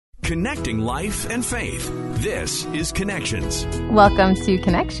Connecting life and faith. This is Connections. Welcome to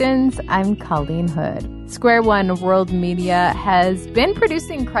Connections. I'm Colleen Hood. Square One World Media has been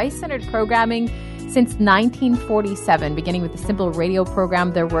producing Christ-centered programming since 1947. Beginning with a simple radio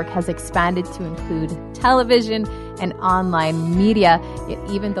program, their work has expanded to include television and online media. Yet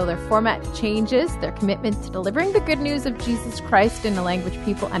even though their format changes, their commitment to delivering the good news of Jesus Christ in a language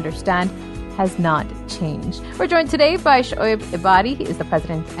people understand has not changed. We're joined today by Shoaib Ebadi. He is the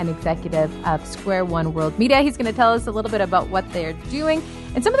president and executive of Square One World Media. He's going to tell us a little bit about what they're doing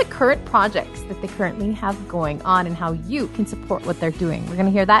and some of the current projects that they currently have going on and how you can support what they're doing. We're going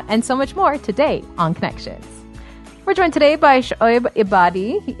to hear that and so much more today on Connections. We're joined today by Shoaib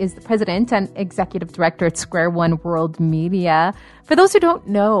Ebadi. He is the president and executive director at Square One World Media. For those who don't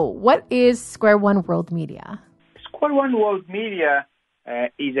know, what is Square One World Media? Square One World Media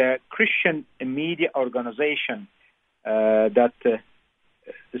is a Christian media organization that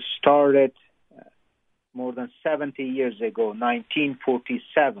started more than 70 years ago,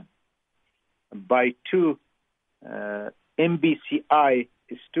 1947, by two MBCI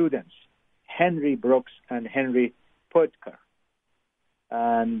students, Henry Brooks and Henry Putker.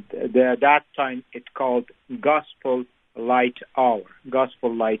 And at that time, it's called Gospel Light Hour.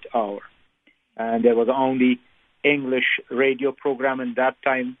 And there was only English radio program in that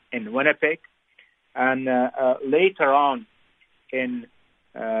time in Winnipeg. And later on, in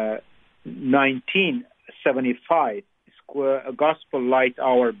 1975, Gospel Light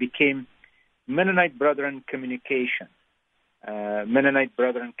Hour became Mennonite Brethren Communication. Mennonite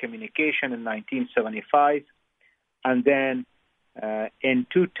Brethren Communication in 1975. And then in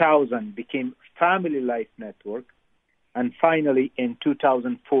 2000 became Family Life Network. And finally, in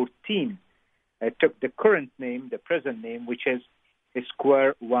 2014, took the current name, the present name, which is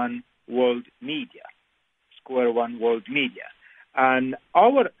Square One World Media. Square One World Media. And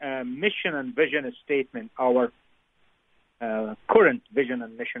our mission and vision statement, our current vision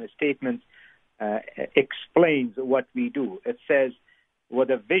and mission statement explains what we do. It says, with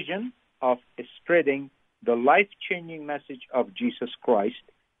a vision of spreading the life-changing message of Jesus Christ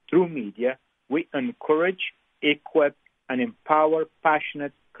through media, we encourage, equip, and empower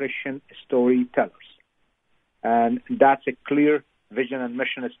passionate Christian storytellers. And that's a clear vision and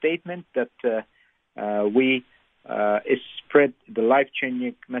mission statement that we spread the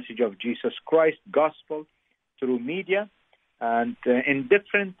life-changing message of Jesus Christ, gospel, through media and in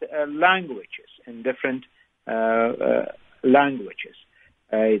different languages,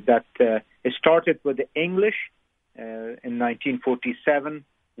 that it started with the English in 1947,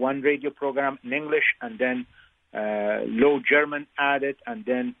 one radio program in English, and then Low German added, and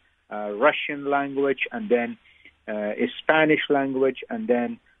then Russian language, and then Spanish language, and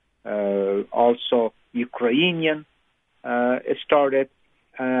then also Ukrainian started,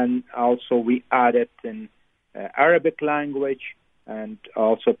 and also we added in Arabic language and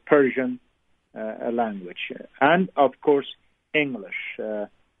also Persian language, and of course English.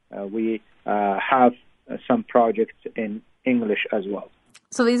 We have some projects in English as well.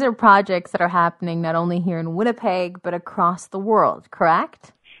 So these are projects that are happening not only here in Winnipeg, but across the world,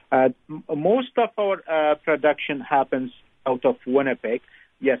 correct? Most of our production happens out of Winnipeg,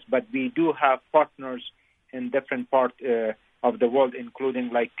 yes, but we do have partners in different parts of the world,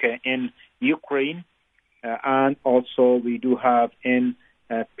 including like in Ukraine, and also we do have in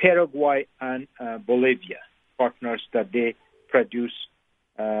Paraguay and Bolivia, partners that they produce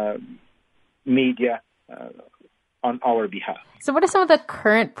media on our behalf. So what are some of the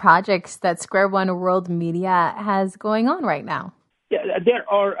current projects that Square One World Media has going on right now? Yeah, there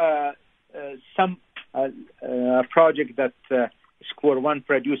are some projects that Square One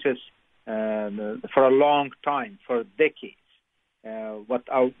produces for a long time, for decades.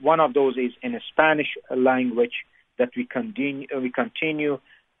 One of those is in a Spanish language that we continue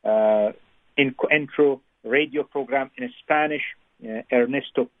in Encuentro radio program in Spanish.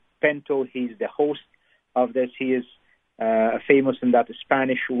 Ernesto Pinto, he's the host of this. He is famous in that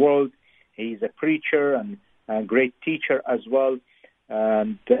Spanish world. He's a preacher and a great teacher as well.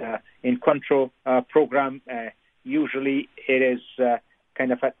 And Encuentro program, usually it is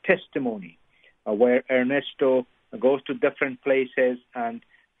kind of a testimony where Ernesto goes to different places and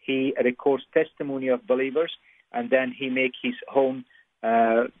he records testimony of believers, and then he makes his own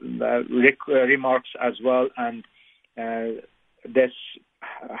remarks as well. And this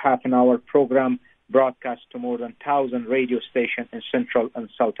half-an-hour program broadcast to more than 1,000 radio stations in Central and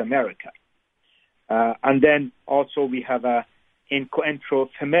South America. And then also we have a Encuentro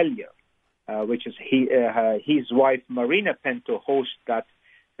Familiar, which is his wife Marina Pinto hosts that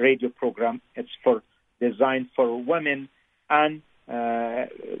radio program. It's designed for women and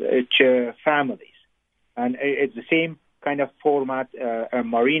families. And it's the same kind of format.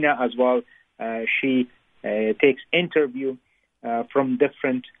 Marina as well, she takes interview from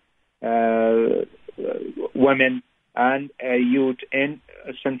different women and youth in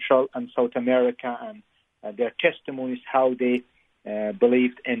Central and South America, and their testimonies, how they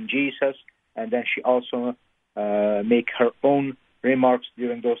believed in Jesus. And then she also make her own remarks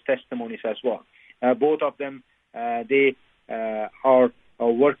during those testimonies as well. Both of them, they are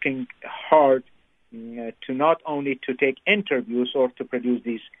working hard to not only to take interviews or to produce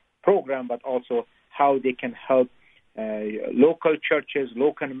these programs, but also how they can help local churches,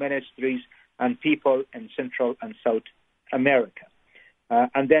 local ministries, and people in Central and South America.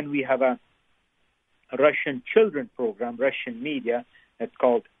 And then we have a Russian children program, Russian media. It's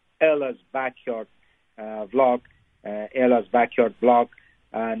called Ella's Backyard Vlog, Ella's Backyard Vlog,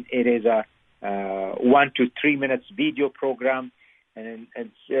 and it is a 1 to 3 minutes video program, and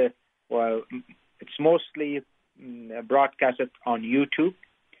it's it's mostly broadcasted on YouTube,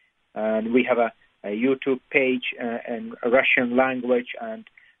 and we have a YouTube page in Russian language, and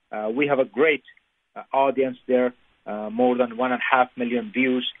we have a great audience there, more than 1.5 million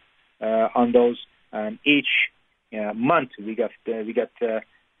views on those, and each month we get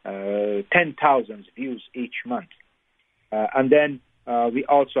 10,000 views each month, and then we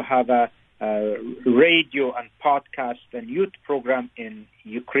also have a radio and podcast and youth program in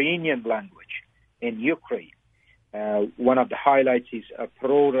Ukrainian language in Ukraine. One of the highlights is a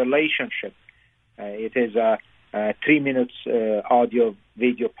pro-relationship. It is a 3 minutes audio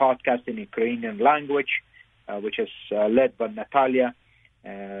video podcast in Ukrainian language, which is led by Natalia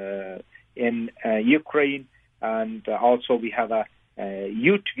in Ukraine. And also we have a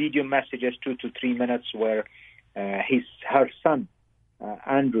youth video messages, 2 to 3 minutes, where her son,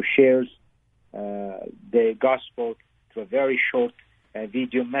 Andrew, shares the gospel through a very short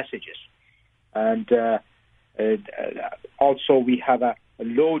video messages. And also we have a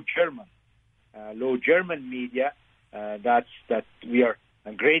Low German media that we are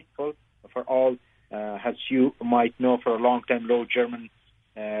grateful for all. As you might know, for a long time, Low German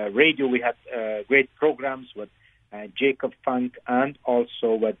radio, we had great programs with Jacob Funk and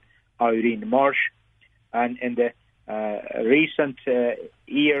also with Irene Marsh. And in the recent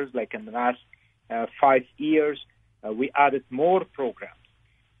years, like in the last 5 years, we added more programs.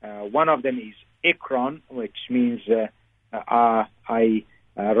 One of them is Ikron, which means I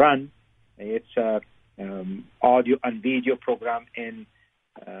run. It's an audio and video program in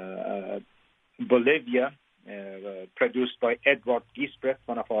Bolivia, produced by Edward Gisbrecht,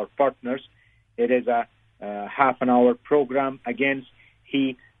 one of our partners. It is a half an hour program. Again,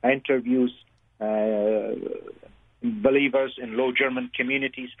 he interviews believers in Low German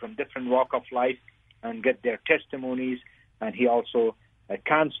communities from different walk of life and get their testimonies. And he also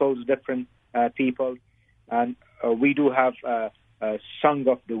counsels different people. And we do have a Song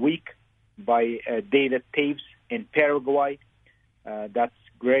of the Week by David Taves in Paraguay. That's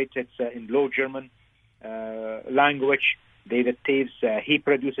great. It's in Low German language. David Taves, he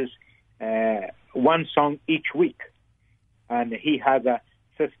produces one song each week. And he has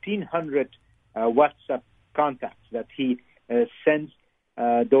 1,500 WhatsApp contacts that he sends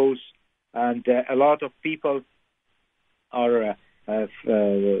those. And a lot of people are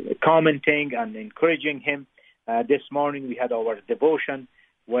commenting and encouraging him. This morning we had our devotion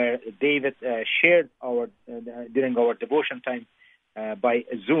where David shared during our devotion time by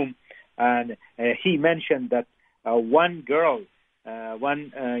Zoom, and he mentioned that one girl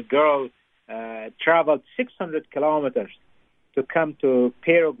traveled 600 kilometers to come to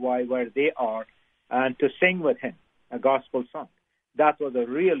Paraguay where they are and to sing with him a gospel song. That was a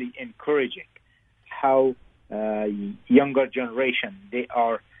really encouraging how younger generation, they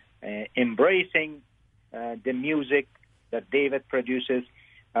are embracing the music that David produces,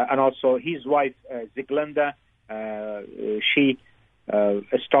 and also his wife Ziglinda, she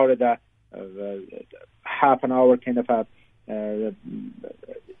started a half an hour kind of a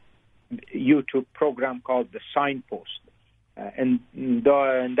YouTube program called The Signpost. And in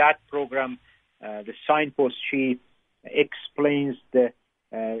that program, The Signpost, she explains the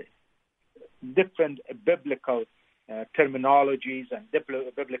different biblical terminologies and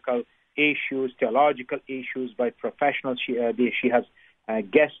biblical issues, theological issues by professionals. She has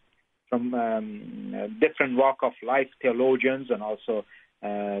guests from different walk of life, theologians, and also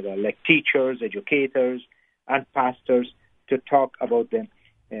like teachers, educators, and pastors to talk about the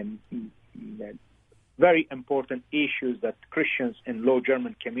very important issues that Christians in Low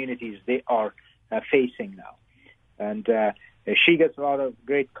German communities, they are facing now. And she gets a lot of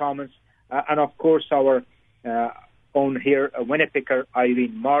great comments. And of course, our own here, a Winnipegger,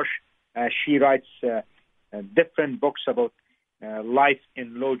 Irene Marsh. She writes different books about life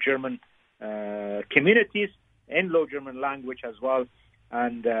in Low German communities, in Low German language as well.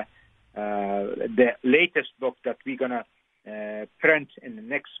 And the latest book that we're going to print in the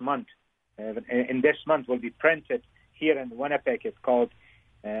next month, in this month will be printed here in Winnipeg. It's called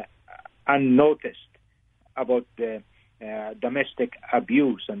Unnoticed, about the domestic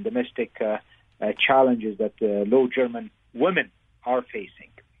abuse and domestic challenges that Low German women are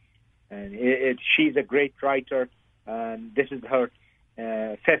facing. And she's a great writer, and this is her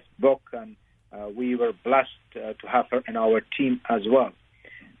fifth book, and we were blessed to have her in our team as well.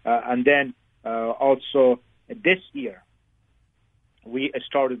 And then also this year, we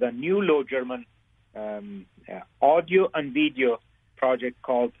started a new Low German audio and video project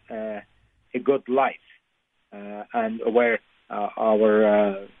called A Good Life, and where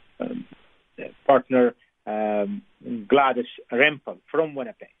our partner Gladys Rempel from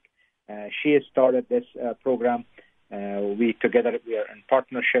Winnipeg, she has started this program. We are in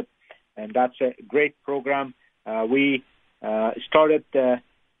partnership, and that's a great program. We started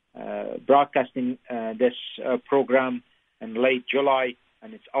broadcasting this program in late July,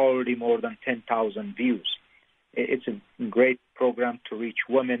 and it's already more than 10,000 views. It's a great program to reach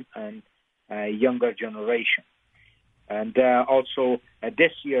women and younger generation. And also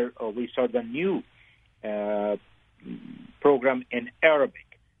this year, we started a new program in Arabic.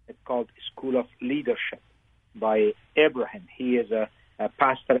 It's called School of Leadership by Ibrahim. He is a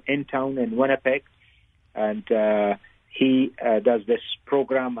pastor in town in Winnipeg, and he does this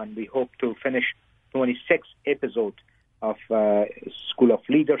program, and we hope to finish 26 episodes of School of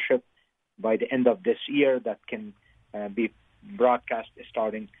Leadership by the end of this year that can be broadcast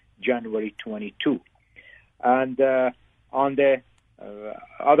starting January 22. And on the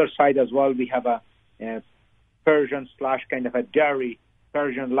other side as well, we have a Persian / kind of a Dari.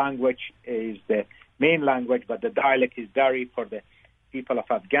 Persian language is the main language, but the dialect is Dari for the people of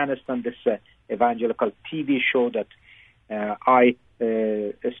Afghanistan. This evangelical TV show that I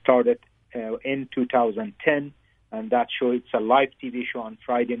started in 2010, and that show, it's a live TV show on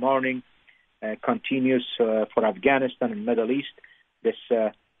Friday morning, continues for Afghanistan and Middle East. This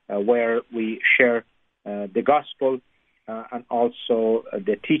where we share the gospel and also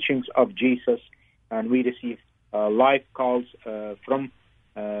the teachings of Jesus, and we receive live calls from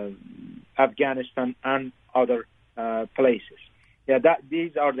Afghanistan and other places.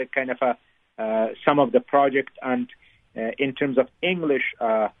 These are the kind of some of the projects. And in terms of English,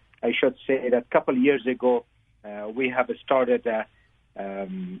 I should say that a couple of years ago, we have started a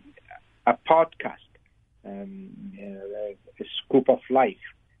podcast, a Scoop of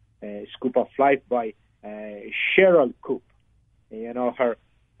Life by Cheryl Coop. You know her,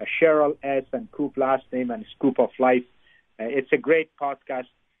 Cheryl S. and Coop last name, and Scoop of Life. It's a great podcast,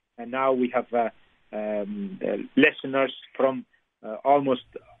 and now we have listeners from almost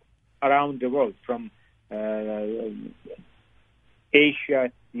around the world, from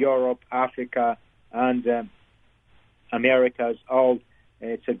Asia, Europe, Africa, and Americas. All,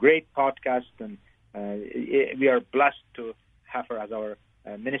 it's a great podcast, and we are blessed to have her as our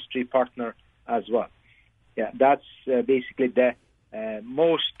ministry partner as well. That's basically the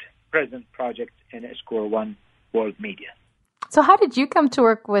most present project in Square One World Media. So how did you come to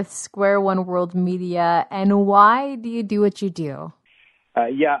work with Square One World Media, and why do you do what you do? I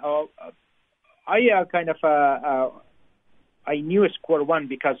knew Square One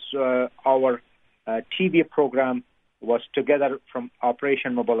because our TV program was together from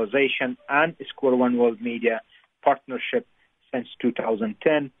Operation Mobilization and Square One World Media partnership since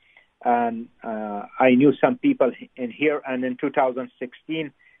 2010. And I knew some people in here. And in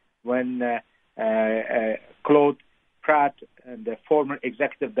 2016, when Claude Pratt, the former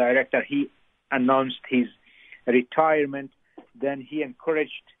executive director, he announced his retirement, then he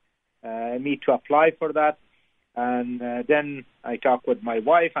encouraged me to apply for that. And then I talked with my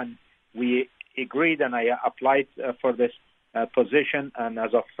wife, and we agreed, and I applied for this position. And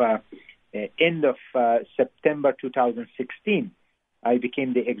as of end of September 2016, I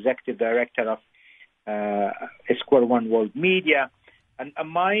became the executive director of Square One World Media. And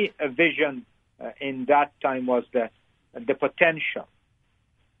my vision in that time was the potential.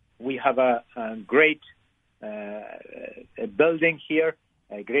 We have a great building here,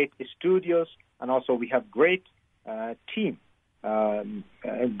 great studios, and also we have great team,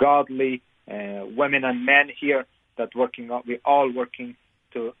 godly women and men here that we're all working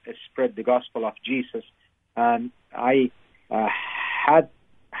to spread the gospel of Jesus. And I had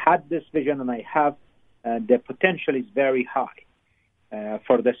this vision, and I have the potential is very high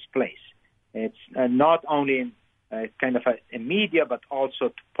for this place. It's not only in kind of a media, but also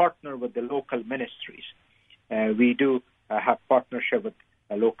to partner with the local ministries. We do have partnership with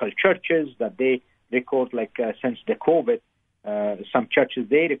local churches that they record, since the COVID, some churches,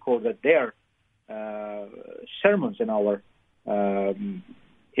 they recorded their sermons in our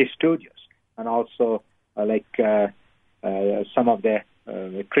studios. And also some of the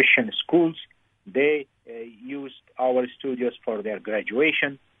Christian schools, they used our studios for their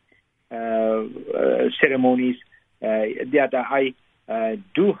graduation ceremonies. That I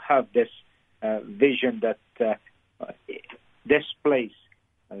do have this vision that this place,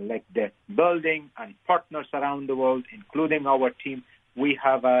 like the building and partners around the world, including our team, we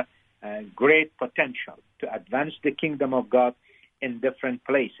have a great potential to advance the kingdom of God in different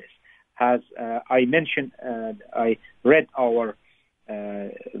places. As I mentioned, I read our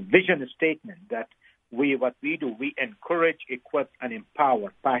vision statement that what we do, we encourage, equip, and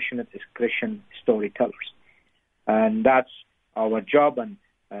empower passionate Christian storytellers. And that's our job, and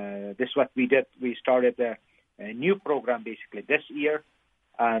this is what we did. We started a new program basically this year,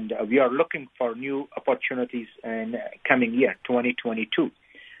 and we are looking for new opportunities in coming year, 2022.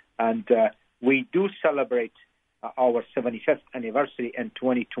 And we do celebrate our 75th anniversary in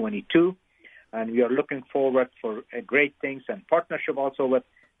 2022, and we are looking forward for great things and partnership also with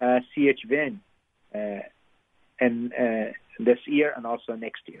CHVN in this year and also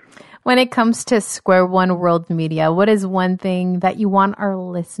next year. When it comes to Square One World Media, what is one thing that you want our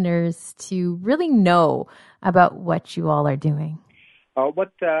listeners to really know about what you all are doing?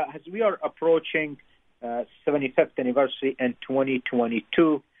 As we are approaching 75th anniversary in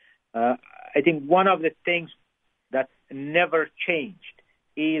 2022, I think one of the things that never changed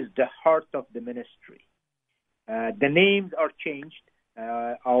is the heart of the ministry. The names are changed.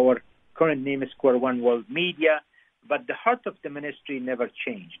 Our current name is Square One World Media, but the heart of the ministry never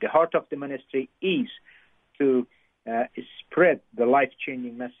changed. The heart of the ministry is to spread the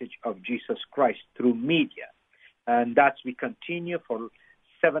life-changing message of Jesus Christ through media. And that's we continue for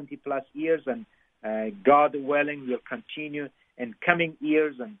 70-plus years, and God willing, we'll continue in coming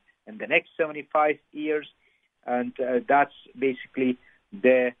years and in the next 75 years. And that's basically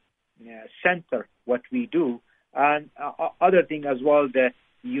the center, what we do. And other thing as well, the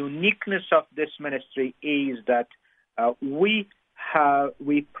uniqueness of this ministry is that we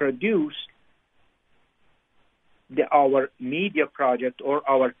produce our media project or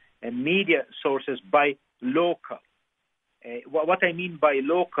our media sources by local. What I mean by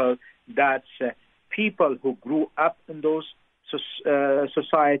local, that's people who grew up in those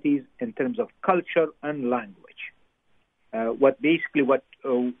societies in terms of culture and language. What we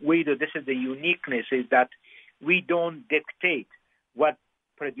do, this is the uniqueness, is that we don't dictate what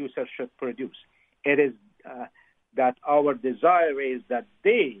producers should produce. It is that our desire is that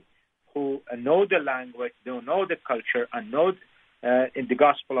they who know the language, they know the culture, and know in the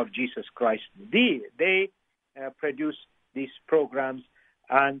gospel of Jesus Christ, they produce these programs,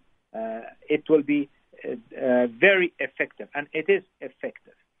 and it will be very effective, and it is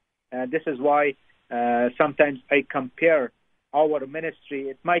effective. This is why sometimes I compare our ministry.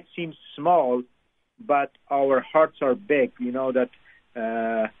 It might seem small, but our hearts are big. You know that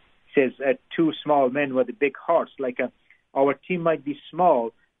says two small men with big hearts. Our team might be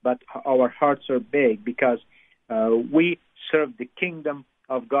small, but our hearts are big because we serve the kingdom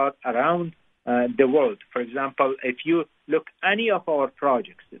of God around the world. For example, if you look any of our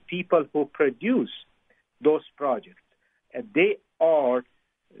projects, the people who produce those projects, they are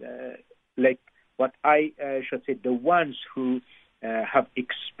what I should say, the ones who have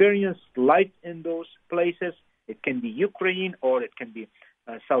experienced life in those places. It can be Ukraine or it can be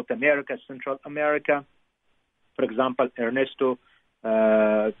South America, Central America. For example, Ernesto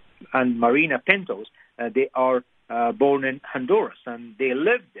and Marina Pintos, they are born in Honduras, and they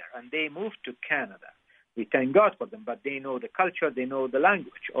live there, and they moved to Canada. We thank God for them, but they know the culture, they know the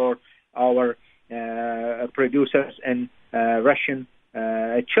language. Or our producers in Russian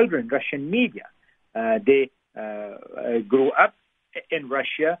media. They grew up in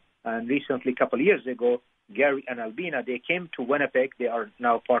Russia, and recently, a couple of years ago, Gary and Albina, they came to Winnipeg. They are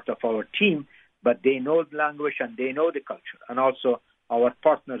now part of our team, but they know the language and they know the culture. And also our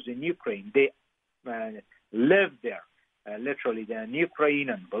partners in Ukraine, they live there, literally. They're in Ukraine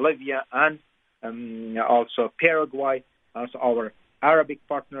and Bolivia and also Paraguay. Also our Arabic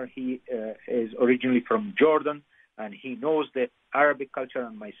partner, he is originally from Jordan, and he knows the Arabic culture.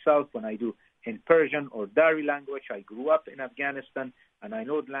 And myself, when I do in Persian or Dari language, I grew up in Afghanistan, and I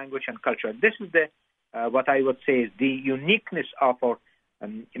know the language and culture. This is the what I would say is the uniqueness of our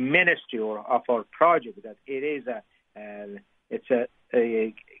ministry or of our project, that it is it's a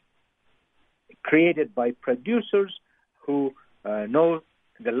created by producers who know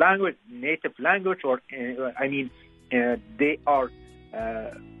the language, native language, or they are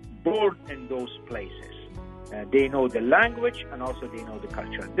born in those places. They know the language and also they know the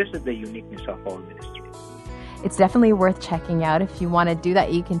culture. This is the uniqueness of our ministry. It's definitely worth checking out. If you want to do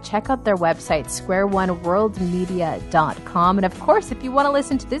that, you can check out their website, squareoneworldmedia.com. And of course, if you want to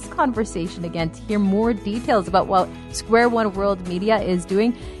listen to this conversation again to hear more details about what Square One World Media is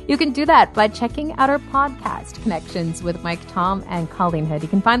doing, you can do that by checking out our podcast, Connections with Mike Tom and Colleen Hood. You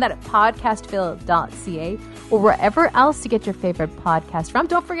can find that at podcastville.ca or wherever else to get your favorite podcast from.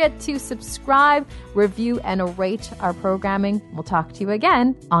 Don't forget to subscribe, review, and rate our programming. We'll talk to you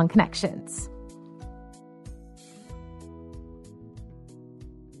again on Connections.